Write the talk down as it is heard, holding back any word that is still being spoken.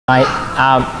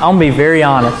I'm going to be very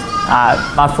honest.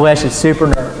 My flesh is super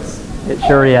nervous. It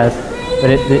sure is. But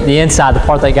the inside, the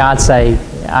part that God saved,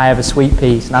 I have a sweet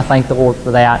peace, and I thank the Lord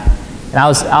for that. And I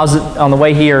was on the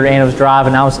way here, and I was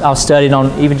driving. I was studying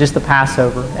on even just the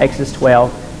Passover, Exodus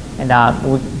 12, and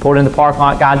we pulled in the parking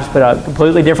lot. God just put a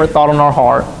completely different thought on our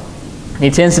heart. And He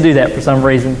tends to do that for some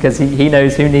reason because He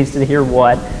knows who needs to hear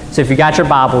what. So if you got your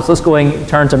Bibles, let's go ahead and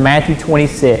turn to Matthew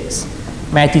 26.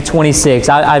 Matthew 26.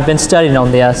 I've been studying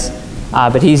on this,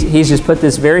 but he's just put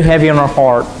this very heavy on our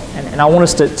heart, and I want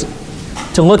us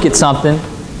to look at something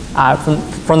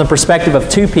from the perspective of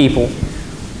two people,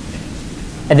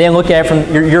 and then look at it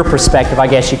from your perspective, I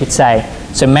guess you could say.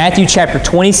 So Matthew chapter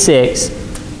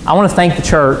 26, I want to thank the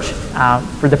church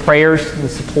for the prayers, the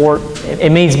support.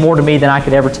 It means more to me than I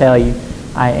could ever tell you.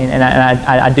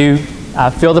 I do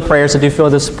feel the prayers, I do feel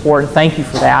the support, and thank you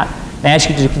for that. And I ask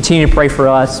you to continue to pray for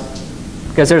us,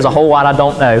 because there's a whole lot I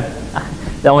don't know.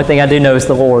 The only thing I do know is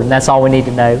the Lord, and that's all we need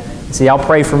to know. See, y'all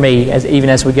pray for me even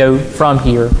as we go from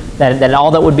here, that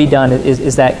all that would be done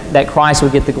is that Christ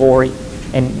would get the glory.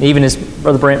 And even as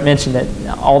Brother Brent mentioned,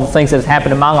 that all the things that have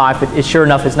happened in my life, it sure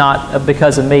enough is not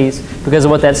because of me. It's because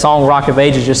of what that song Rock of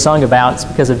Ages just sung about. It's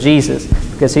because of Jesus,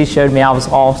 because He showed me I was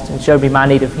lost and showed me my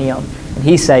need of Him. And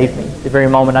He saved me the very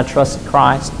moment I trusted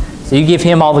Christ. So you give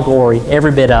Him all the glory,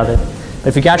 every bit of it. But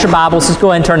if you got your Bibles, let's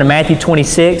go ahead and turn to Matthew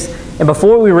 26. And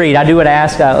before we read, I do want to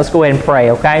ask, let's go ahead and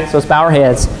pray, okay? So let's bow our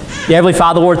heads. Dear Heavenly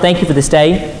Father, Lord, thank you for this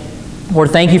day.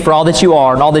 Lord, thank you for all that you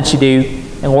are and all that you do.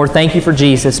 And Lord, thank you for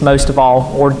Jesus most of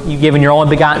all. Lord, you've given your only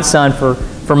begotten Son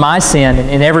for my sin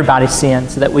and everybody's sin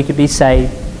so that we could be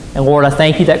saved. And Lord, I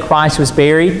thank you that Christ was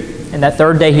buried and that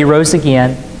third day He rose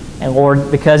again. And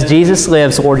Lord, because Jesus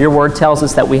lives, Lord, your word tells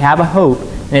us that we have a hope,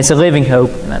 and it's a living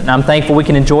hope. And I'm thankful we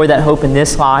can enjoy that hope in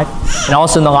this life and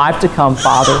also in the life to come,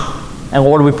 Father. And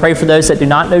Lord, we pray for those that do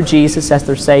not know Jesus as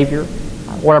their Savior.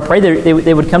 Lord, I pray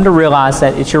they would come to realize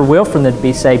that it's your will for them to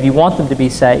be saved. You want them to be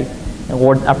saved. And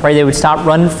Lord, I pray they would stop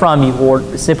running from you, Lord,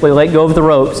 but simply let go of the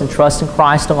ropes and trust in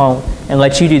Christ alone and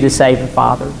let you do the saving,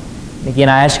 Father. And again,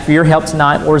 I ask for your help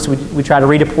tonight, Lord, as we try to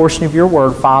read a portion of your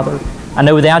word, Father. I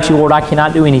know without you, Lord, I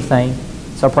cannot do anything.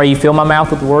 So I pray you fill my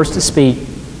mouth with the words to speak.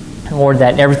 And Lord,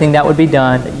 that everything that would be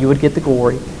done, that you would get the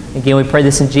glory. Again, we pray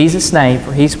this in Jesus' name,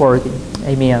 for He's worthy.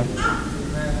 Amen.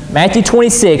 Matthew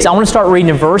 26, I want to start reading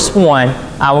in verse 1.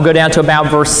 I will go down to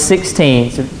about verse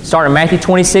 16. So start in Matthew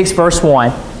 26, verse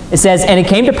 1. It says, "And it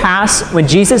came to pass, when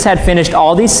Jesus had finished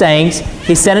all these sayings,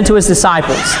 He said unto His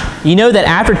disciples, Ye know that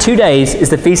after 2 days is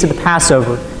the feast of the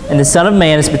Passover, and the Son of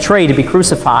Man is betrayed to be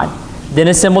crucified. Then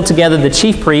assembled together the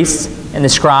chief priests, and the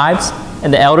scribes,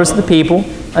 and the elders of the people,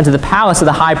 unto the palace of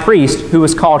the high priest, who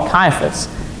was called Caiaphas,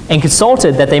 and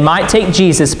consulted that they might take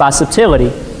Jesus by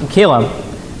subtlety and kill Him.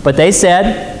 But they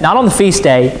said, Not on the feast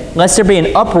day, lest there be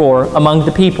an uproar among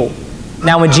the people.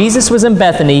 Now when Jesus was in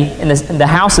Bethany, in the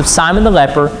house of Simon the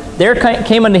leper, there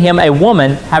came unto Him a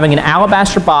woman having an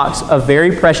alabaster box of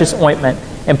very precious ointment,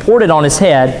 and poured it on His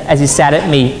head as He sat at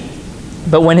meat.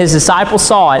 But when His disciples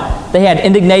saw it, they had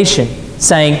indignation,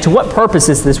 saying, To what purpose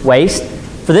is this waste?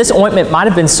 For this ointment might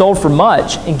have been sold for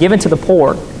much, and given to the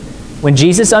poor. When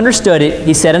Jesus understood it,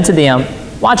 He said unto them,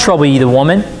 Why trouble ye the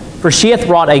woman? For she hath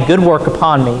wrought a good work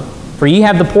upon me. For ye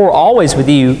have the poor always with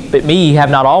you, but me ye have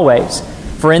not always.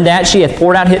 For in that she hath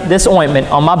poured out this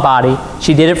ointment on my body,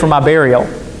 she did it for my burial.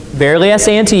 Verily I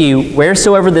say unto you,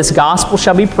 wheresoever this gospel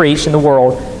shall be preached in the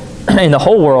world, in the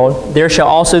whole world, there shall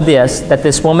also this, that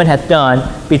this woman hath done,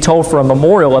 be told for a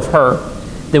memorial of her.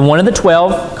 Then one of the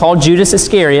 12, called Judas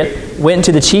Iscariot, went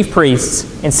unto the chief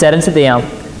priests, and said unto them,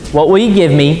 What will ye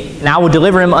give me, and I will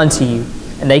deliver him unto you?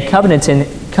 And they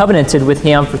covenanted with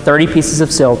him for 30 pieces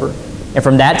of silver. And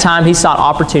from that time he sought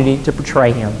opportunity to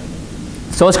betray him.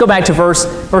 So let's go back to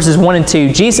verses 1 and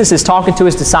 2. Jesus is talking to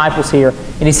His disciples here,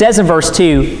 and He says in verse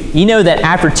 2, Ye know that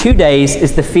after 2 days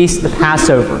is the feast of the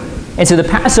Passover. And so the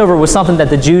Passover was something that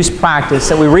the Jews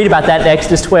practiced, and we read about that in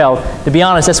Exodus 12. To be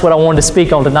honest, that's what I wanted to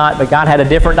speak on tonight, but God had a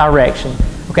different direction.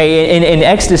 Okay, in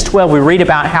Exodus 12, we read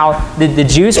about how the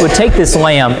Jews would take this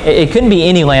lamb. It couldn't be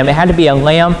any lamb. It had to be a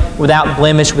lamb without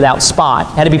blemish, without spot.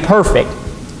 It had to be perfect.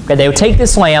 Okay, they would take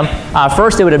this lamb.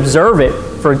 First, they would observe it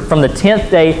from the 10th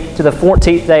day to the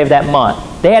 14th day of that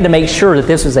month. They had to make sure that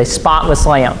this was a spotless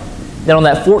lamb. Then on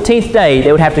that 14th day,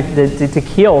 they would have to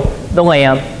kill the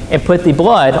lamb and put the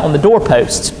blood on the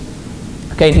doorposts.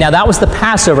 Okay, now that was the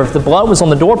Passover. If the blood was on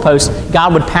the doorpost,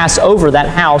 God would pass over that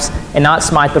house and not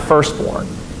smite the firstborn.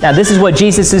 Now this is what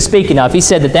Jesus is speaking of. He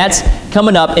said that that's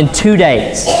coming up in 2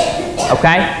 days.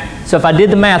 Okay? So if I did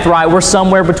the math right, we're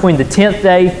somewhere between the 10th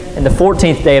day and the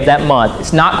 14th day of that month.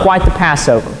 It's not quite the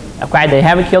Passover. Okay? They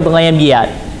haven't killed the lamb yet.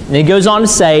 And it goes on to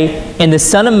say, and the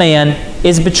Son of Man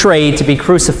is betrayed to be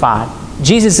crucified.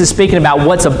 Jesus is speaking about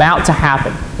what's about to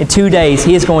happen. In 2 days,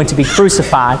 he is going to be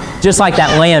crucified, just like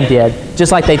that lamb did.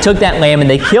 Just like they took that lamb and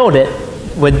they killed it,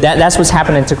 that's what's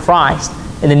happening to Christ.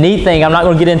 And the neat thing, I'm not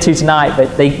going to get into tonight,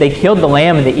 but they killed the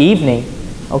lamb in the evening.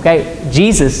 Okay?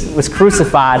 Jesus was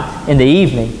crucified in the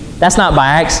evening. That's not by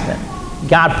accident.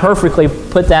 God perfectly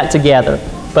put that together.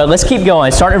 But let's keep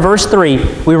going. Starting in verse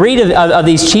 3, we read of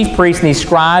these chief priests and these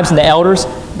scribes and the elders.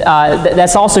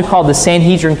 That's also called the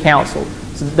Sanhedrin Council.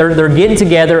 So they're getting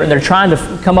together and they're trying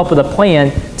to come up with a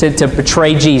plan to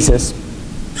betray Jesus.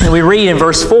 And we read in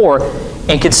verse 4,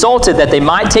 and consulted that they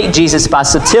might take Jesus by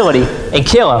subtlety and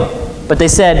kill him. But they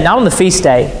said, not on the feast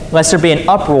day, lest there be an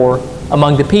uproar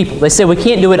among the people. They said, we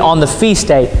can't do it on the feast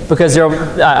day because a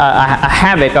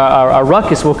havoc, a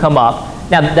ruckus will come up.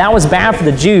 Now, that was bad for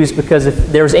the Jews because if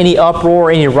there was any uproar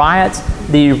or any riots,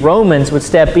 the Romans would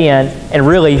step in and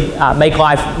really make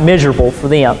life miserable for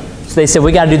them. So they said,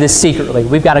 we got to do this secretly.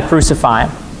 We've got to crucify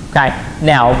him. Okay?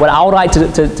 Now, what I would like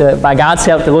to by God's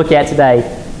help, to look at today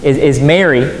is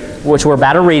Mary, which we're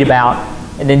about to read about,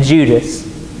 and then Judas.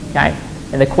 Okay?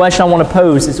 And the question I want to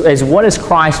pose is what is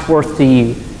Christ worth to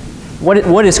you?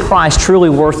 What is Christ truly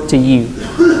worth to you?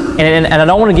 And I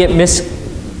don't want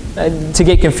to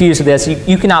get confused with this.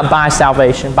 You cannot buy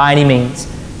salvation by any means.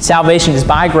 Salvation is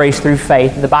by grace through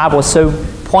faith. And the Bible is so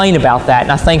plain about that,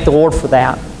 and I thank the Lord for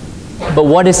that. But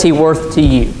what is he worth to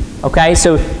you? Okay,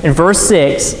 so in verse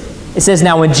 6, it says,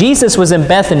 now when Jesus was in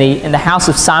Bethany in the house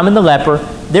of Simon the leper,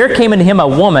 there came unto him a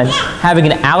woman having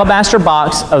an alabaster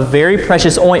box of very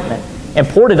precious ointment, and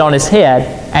poured it on his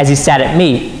head as he sat at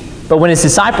meat. But when his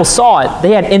disciples saw it,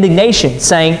 they had indignation,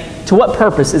 saying, to what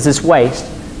purpose is this waste?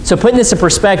 So putting this in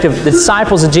perspective, the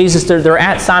disciples of Jesus, they're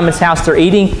at Simon's house, they're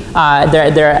eating,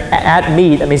 they're at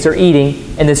meat, that means they're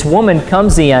eating, and this woman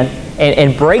comes in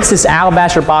and breaks this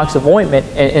alabaster box of ointment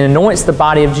and anoints the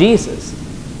body of Jesus.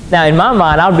 Now, in my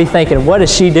mind, I would be thinking, what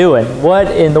is she doing?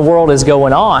 What in the world is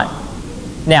going on?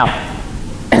 Now,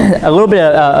 a little bit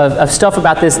of stuff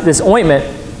about this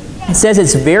ointment. It says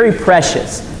it's very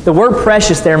precious. The word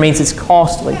precious there means it's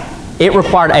costly. It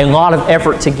required a lot of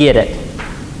effort to get it.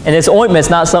 And this ointment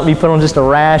is not something you put on just a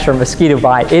rash or a mosquito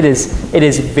bite. It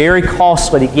is very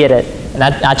costly to get it. And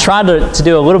I tried to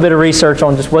do a little bit of research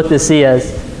on just what this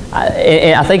is.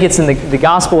 And I think it's in the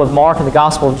Gospel of Mark and the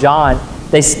Gospel of John.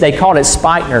 They called it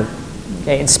spikenard.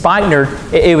 Okay, and spikenard,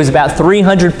 it was about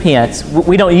 300 pence.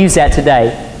 We don't use that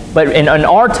today. But in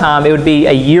our time, it would be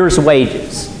a year's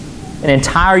wages. An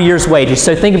entire year's wages.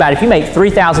 So think about it. If you make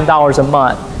 $3,000 a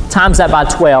month, times that by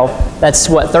 12, that's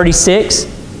what, 36?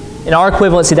 In our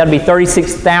equivalency, that would be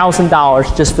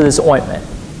 $36,000 just for this ointment.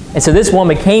 And so this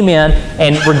woman came in,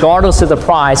 and regardless of the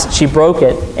price, she broke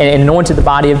it and anointed the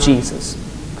body of Jesus.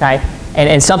 Okay?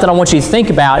 And something I want you to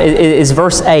think about is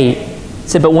verse 8. It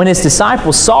said, but when his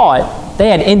disciples saw it, they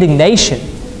had indignation.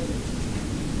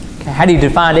 Okay, how do you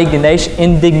define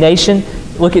indignation?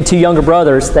 Look at two younger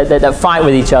brothers that fight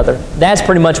with each other. That's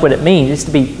pretty much what it means. It's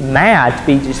to be mad, to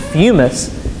be just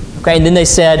fumous. Okay, and then they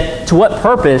said, to what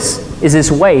purpose is this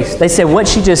waste? They said what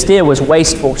she just did was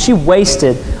wasteful. She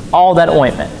wasted all that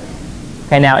ointment.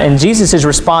 Okay, now in Jesus'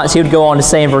 response, he would go on to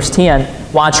say in verse 10,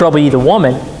 why trouble ye the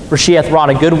woman? For she hath wrought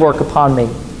a good work upon me.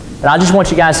 But I just want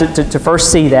you guys to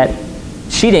first see that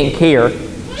she didn't care.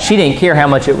 She didn't care how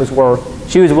much it was worth.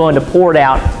 She was willing to pour it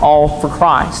out all for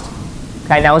Christ.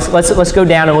 Okay, now let's go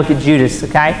down and look at Judas,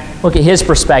 okay? Look at his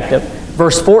perspective.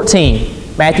 Verse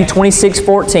 14, Matthew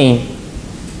 26:14.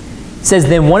 It says,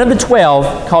 then one of the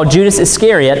 12, called Judas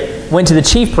Iscariot, went to the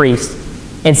chief priests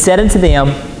and said unto them,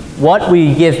 what will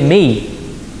you give me?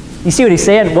 You see what he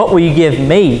said? What will you give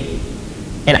me?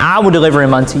 And I will deliver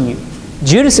him unto you.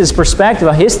 Judas's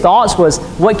perspective, his thoughts was,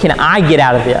 what can I get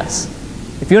out of this?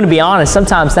 If you want to be honest,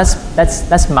 sometimes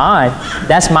that's mine.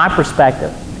 That's my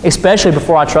perspective. Especially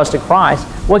before I trusted Christ.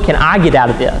 What can I get out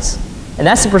of this? And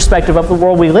that's the perspective of the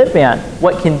world we live in.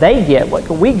 What can they get? What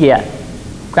can we get?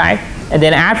 Okay? And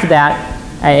then after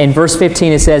that, in verse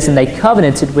 15 it says, and they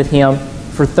covenanted with him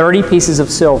for 30 pieces of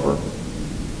silver.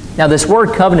 Now this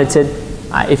word covenanted,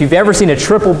 if you've ever seen a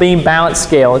triple beam balance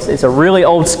scale, it's a really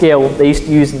old scale they used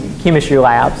to use in chemistry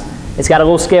labs. It's got a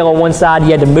little scale on one side.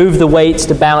 You had to move the weights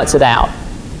to balance it out.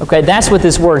 Okay, that's what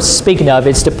this word is speaking of.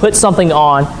 It's to put something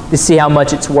on to see how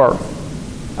much it's worth.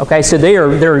 Okay, so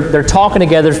they're talking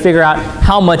together to figure out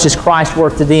how much is Christ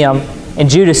worth to them. And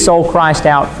Judas sold Christ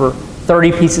out for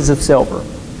 30 pieces of silver.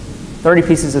 30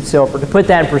 pieces of silver. To put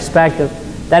that in perspective,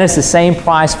 that is the same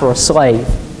price for a slave.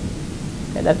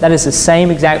 Okay, that is the same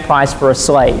exact price for a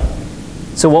slave.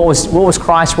 So what was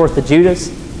Christ worth to Judas?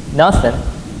 Nothing.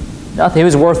 Nothing. He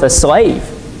was worth a slave.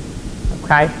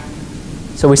 Okay?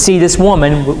 So we see this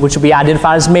woman, which will be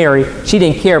identified as Mary, she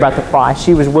didn't care about the price.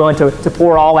 She was willing to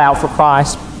pour it all out for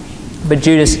Christ. But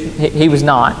Judas, he was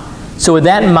not. So with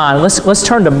that in mind, let's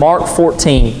turn to Mark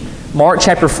 14. Mark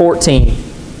chapter 14.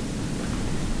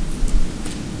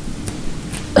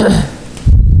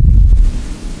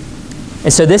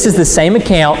 And so this is the same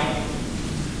account,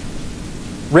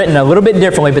 written a little bit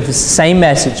differently, but it's the same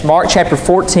message. Mark chapter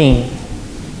 14.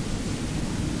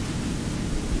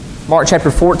 Mark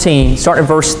chapter 14, starting in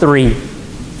verse 3.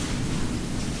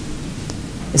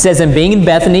 It says, "And being in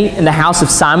Bethany, in the house of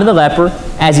Simon the leper,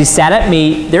 as he sat at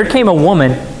meat, there came a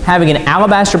woman having an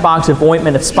alabaster box of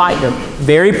ointment of spikenard,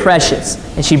 very precious.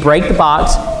 And she brake the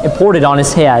box and poured it on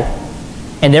his head.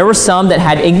 And there were some that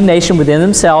had indignation within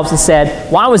themselves and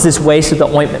said, Why was this waste of the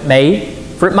ointment made?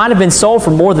 For it might have been sold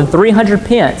for more than 300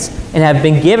 pence and have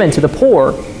been given to the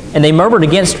poor. And they murmured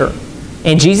against her.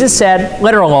 And Jesus said,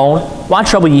 Let her alone. Why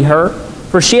trouble ye her?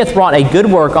 For she hath wrought a good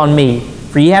work on me.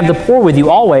 For ye have the poor with you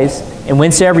always, and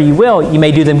whensoever ye will, ye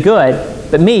may do them good.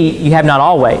 But me you have not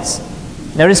always."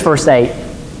 Notice verse 8.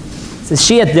 It says,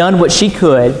 "She hath done what she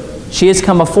could. She has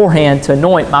come beforehand to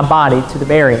anoint my body to the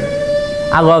burying."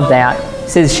 I love that. It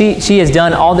says she has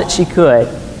done all that she could,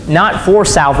 not for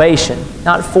salvation,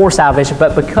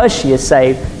 but because she is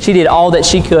saved, she did all that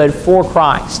she could for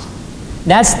Christ.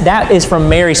 That is from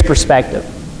Mary's perspective.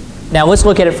 Now let's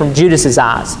look at it from Judas's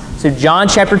eyes. So John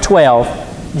chapter 12.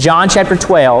 John chapter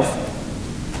 12.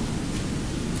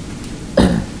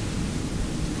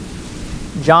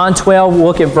 John 12, we'll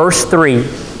look at verse 3.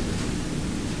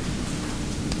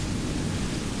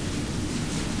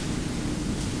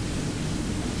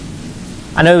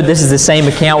 I know this is the same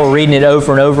account. We're reading it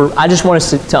over and over. I just want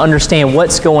us to understand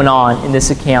what's going on in this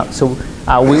account so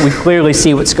we clearly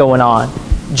see what's going on.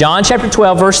 John chapter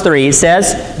 12, verse 3, it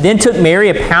says, "Then took Mary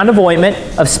a pound of ointment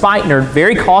of spikenard,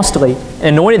 very costly, and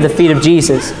anointed the feet of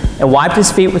Jesus, and wiped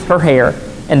his feet with her hair.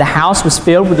 And the house was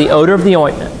filled with the odor of the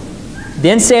ointment.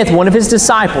 Then saith one of his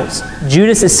disciples,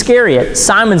 Judas Iscariot,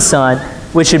 Simon's son,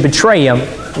 which should betray him,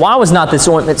 Why was not this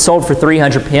ointment sold for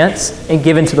 300 pence and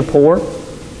given to the poor?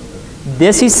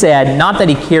 This he said, not that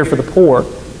he cared for the poor,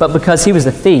 but because he was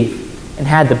a thief, and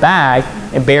had the bag,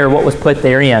 and bare what was put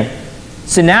therein."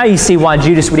 So now you see why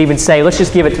Judas would even say, let's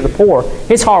just give it to the poor.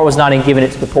 His heart was not in giving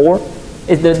it to the poor.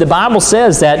 The Bible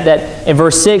says that in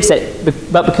verse 6,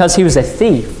 but because he was a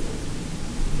thief.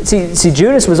 See,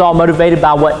 Judas was all motivated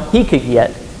by what he could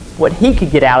get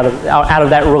out of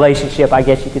that relationship, I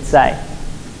guess you could say.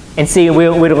 And see, we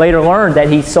would later learn that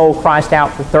he sold Christ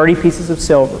out for 30 pieces of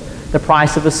silver, the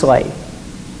price of a slave.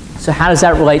 So how does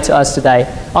that relate to us today?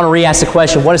 I want to re-ask the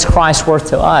question, what is Christ worth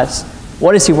to us?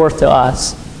 What is he worth to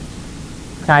us?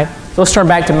 Okay, so let's turn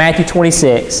back to Matthew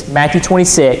 26. Matthew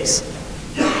 26.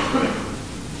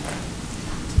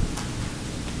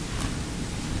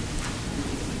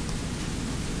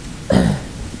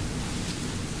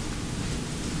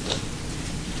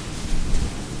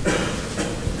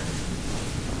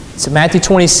 So Matthew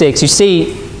 26, you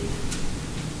see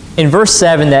in verse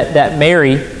 7 that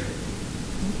Mary,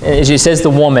 as it says the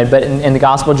woman, but in the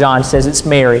Gospel of John it says it's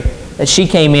Mary, that she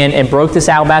came in and broke this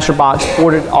alabaster box,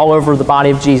 poured it all over the body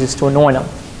of Jesus to anoint him.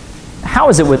 How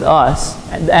is it with us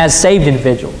as saved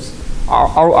individuals?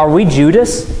 Are we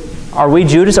Judas? Are we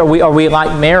Judas? Are we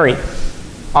like Mary?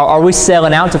 Are we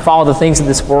selling out to follow the things of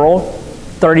this world?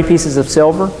 30 pieces of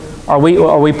silver? Are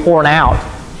we pouring out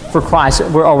for Christ?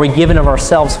 Are we giving of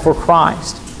ourselves for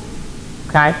Christ?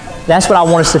 Okay? That's what I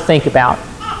want us to think about.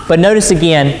 But notice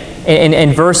again,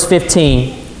 in verse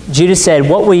 15, Judas said,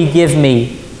 "What will you give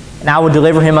me? And I will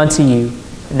deliver him unto you."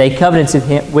 And they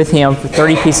covenanted with him for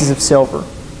 30 pieces of silver.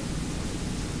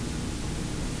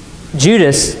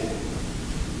 Judas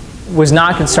was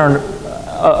not concerned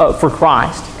for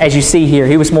Christ. As you see here,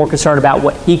 he was more concerned about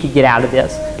what he could get out of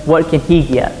this. What can he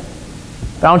get?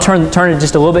 But I'll turn it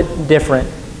just a little bit different.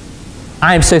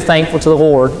 I am so thankful to the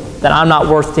Lord that I'm not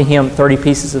worth to him 30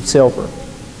 pieces of silver.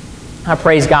 I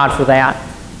praise God for that.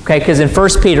 Okay, because in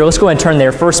 1 Peter, let's go ahead and turn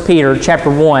there. 1 Peter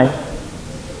chapter 1.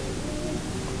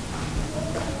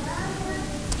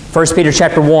 1 Peter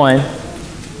chapter 1.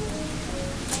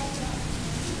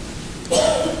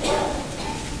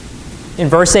 In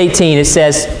verse 18 it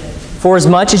says, "For as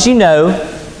much as you know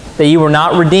that you were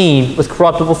not redeemed with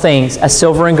corruptible things as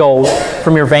silver and gold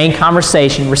from your vain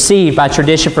conversation received by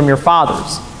tradition from your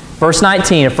fathers." Verse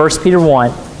 19 of 1 Peter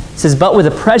 1 says, "But with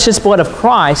the precious blood of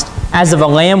Christ, as of a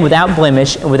lamb without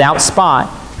blemish and without spot,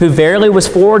 who verily was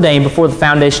foreordained before the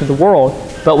foundation of the world,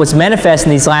 but was manifest in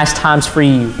these last times for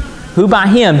you, who by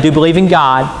him do believe in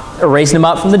God, or raised him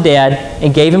up from the dead,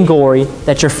 and gave him glory,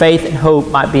 that your faith and hope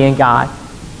might be in God."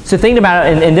 So thinking about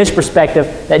it in this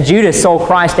perspective, that Judas sold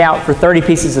Christ out for 30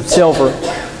 pieces of silver,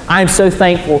 I am so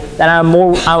thankful that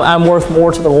I'm worth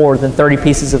more to the Lord than 30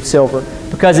 pieces of silver.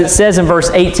 Because it says in verse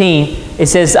 18, it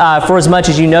says, for as much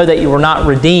as you know that you were not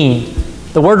redeemed.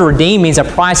 The word redeem means a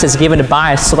price that's given to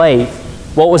buy a slave.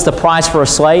 What was the price for a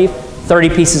slave? 30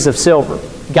 pieces of silver.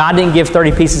 God didn't give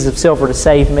 30 pieces of silver to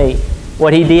save me.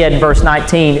 What he did in verse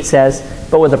 19, it says,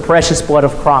 but with the precious blood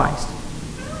of Christ.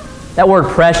 That word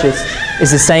precious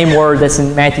is the same word that's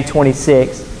in Matthew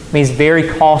 26. It means very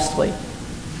costly.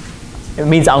 It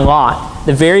means a lot.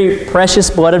 The very precious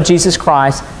blood of Jesus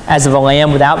Christ as of a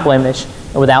lamb without blemish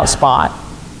and without spot.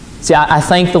 See, I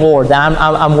thank the Lord that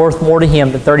I'm worth more to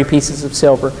Him than 30 pieces of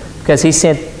silver, because He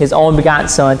sent His only begotten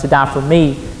Son to die for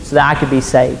me so that I could be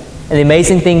saved. And the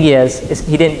amazing thing is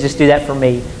He didn't just do that for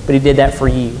me, but He did that for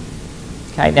you.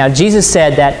 Okay? Now, Jesus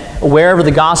said that wherever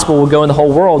the gospel will go in the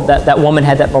whole world, that woman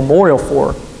had that memorial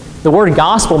for her. The word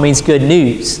gospel means good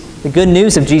news. The good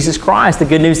news of Jesus Christ, the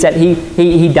good news that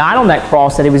he died on that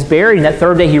cross, that He was buried, and that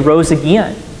third day He rose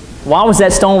again. Why was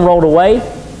that stone rolled away?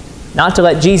 Not to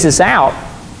let Jesus out,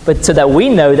 but so that we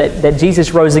know that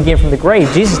Jesus rose again from the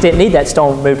grave. Jesus didn't need that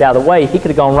stone removed out of the way. He could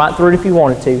have gone right through it if He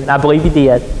wanted to, and I believe He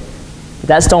did. But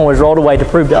that stone was rolled away to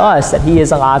prove to us that He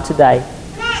is alive today.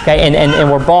 Okay,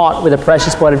 and we're bought with the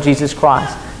precious blood of Jesus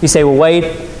Christ. You say, well, Wade,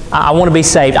 I want to be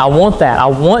saved. I want that. I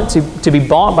want to be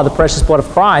bought by the precious blood of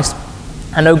Christ.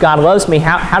 I know God loves me.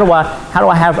 How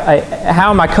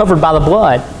am I covered by the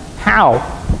blood?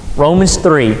 How? Romans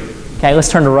 3. Okay, let's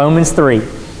turn to Romans 3.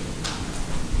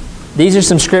 These are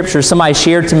some scriptures somebody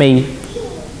shared to me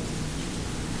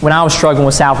when I was struggling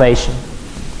with salvation.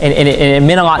 And it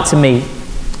meant a lot to me.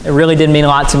 It really did mean a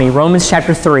lot to me. Romans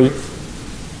chapter 3.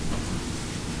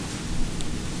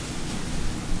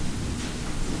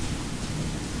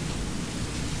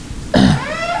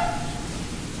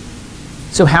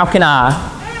 So how can I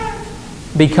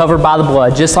be covered by the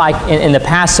blood? Just like in the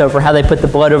Passover, how they put the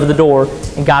blood over the door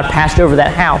and God passed over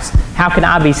that house. How can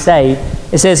I be saved?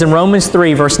 It says in Romans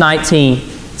 3, verse 19,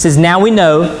 it says, now we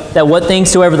know that what things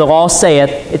soever the law saith,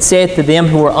 it saith to them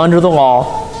who are under the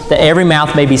law, that every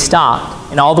mouth may be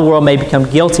stopped, and all the world may become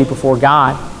guilty before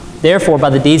God. Therefore, by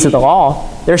the deeds of the law,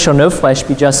 there shall no flesh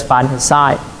be justified in His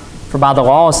sight. For by the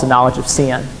law is the knowledge of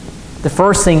sin. The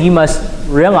first thing you must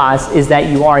realize is that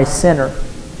you are a sinner.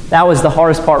 That was the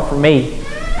hardest part for me.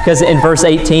 Because in verse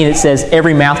 18 it says,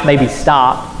 every mouth may be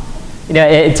stopped. You know,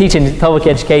 in teaching public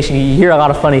education, you hear a lot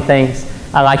of funny things.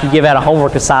 Like you give out a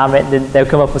homework assignment and then they'll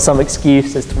come up with some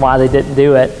excuse as to why they didn't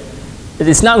do it.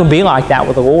 It's not going to be like that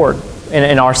with the Lord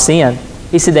in our sin.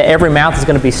 He said that every mouth is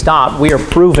going to be stopped. We are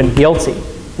proven guilty.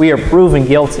 We are proven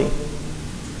guilty.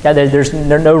 Okay, there's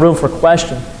no room for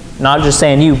question. I'm not just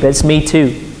saying you, but it's me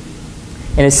too.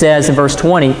 And it says in verse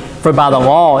 20, for by the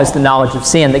law is the knowledge of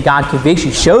sin, that God convicts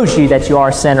you, shows you that you are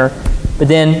a sinner. But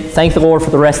then, thank the Lord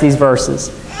for the rest of these verses.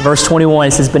 Verse 21,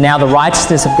 it says, but now the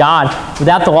righteousness of God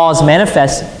without the law is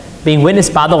manifested, being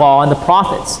witnessed by the law and the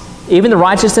prophets, even the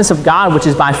righteousness of God which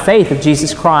is by faith of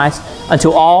Jesus Christ,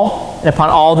 unto all and upon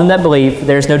all them that believe, for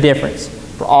there is no difference.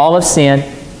 For all have sinned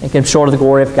and come short of the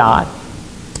glory of God.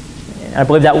 And I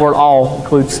believe that word all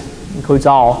includes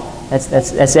all.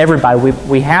 That's everybody.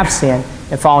 We have sinned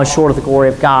and fallen short of the glory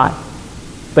of God.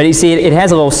 But you see, it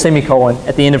has a little semicolon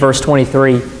at the end of verse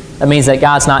 23. That means that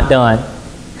God's not done.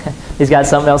 He's got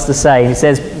something else to say. He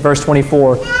says, verse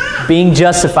 24, being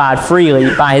justified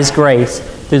freely by His grace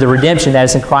through the redemption that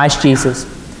is in Christ Jesus,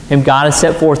 whom God has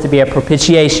set forth to be a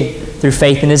propitiation through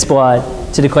faith in His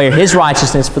blood, to declare His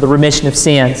righteousness for the remission of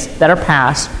sins that are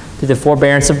past through the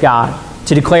forbearance of God.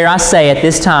 To declare, I say, at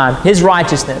this time, His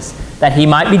righteousness, that He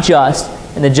might be just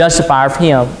and the justifier of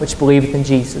him which believeth in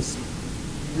Jesus.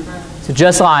 So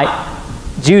just like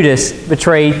Judas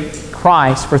betrayed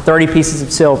Christ for 30 pieces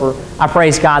of silver, I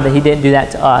praise God that He didn't do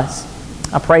that to us.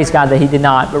 I praise God that He did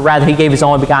not, but rather He gave His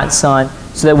only begotten Son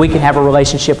so that we could have a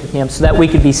relationship with Him, so that we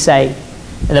could be saved.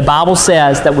 And the Bible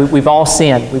says that we've all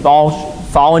sinned. We've all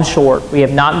fallen short. We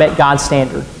have not met God's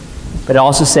standard. But it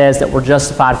also says that we're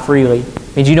justified freely.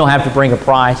 It means you don't have to bring a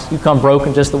price. You come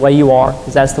broken just the way you are,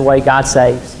 because that's the way God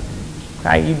saves.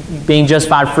 Okay? You being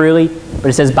justified freely, but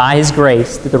it says by His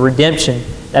grace, through the redemption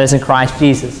that is in Christ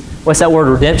Jesus. What's that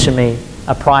word redemption mean?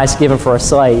 A price given for a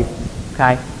slave.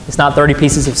 Okay? It's not 30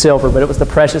 pieces of silver, but it was the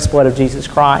precious blood of Jesus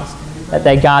Christ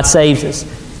that God saves us.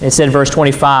 And it said in verse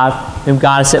 25, whom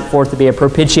God has set forth to be a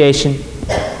propitiation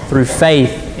through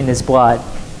faith in His blood.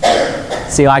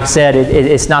 See, like I said,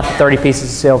 it's not the 30 pieces of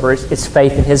silver. It's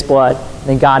faith in His blood. And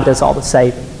then God does all the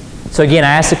saving. So again,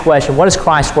 I ask the question, what is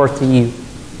Christ worth to you?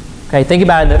 Okay, think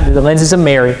about it in the lenses of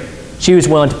Mary. She was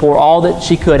willing to pour all that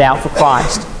she could out for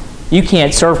Christ. You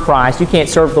can't serve Christ. You can't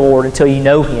serve the Lord until you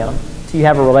know Him, until you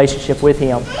have a relationship with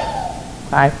Him.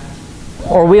 Okay?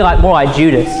 Or are we more like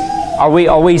Judas? Are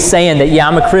we saying that, yeah,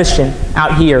 I'm a Christian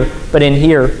out here, but in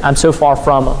here, I'm so far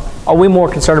from Him? Are we more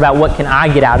concerned about what can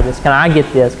I get out of this? Can I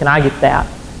get this? Can I get that?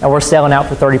 And we're selling out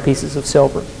for 30 pieces of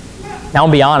silver. Now,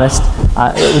 I'll be honest,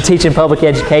 teaching public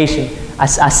education, I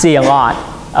see a lot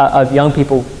of young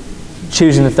people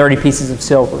choosing the 30 pieces of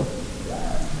silver.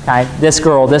 Okay? This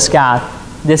girl, this guy,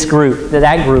 this group,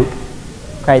 that group.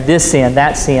 Okay? This sin,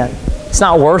 that sin. It's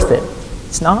not worth it.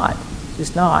 It's not. It's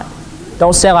just not.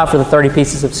 Don't sell out for the 30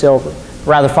 pieces of silver.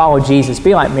 Rather, follow Jesus.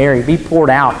 Be like Mary. Be poured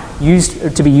out,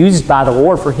 to be used by the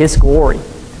Lord for His glory.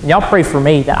 And y'all pray for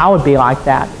me that I would be like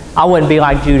that. I wouldn't be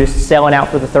like Judas, selling out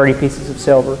for the 30 pieces of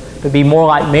silver, but be more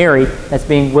like Mary, that's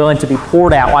being willing to be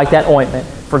poured out like that ointment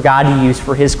for God to use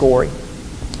for His glory.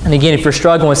 And again, if you're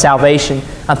struggling with salvation,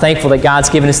 I'm thankful that God's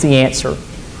given us the answer.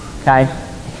 Okay?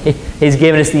 He's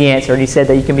given us the answer, and He said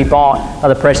that you can be bought by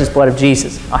the precious blood of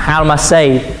Jesus. How am I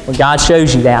saved? Well, God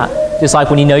shows you that. Just like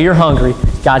when you know you're hungry,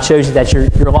 God shows you that you're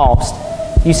lost.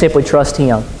 You simply trust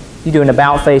Him. You do an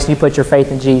about face, and you put your faith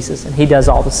in Jesus, and He does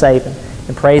all the saving.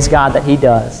 And praise God that He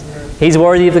does. He's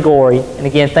worthy of the glory. And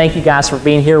again, thank you guys for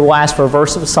being here. We'll ask for a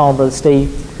verse of a song, Brother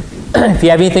Steve. If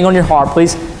you have anything on your heart,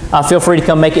 please feel free to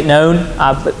come make it known.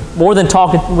 But more than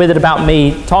talking with it about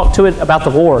me, talk to it about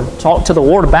the Lord. Talk to the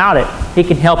Lord about it. He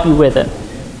can help you with it.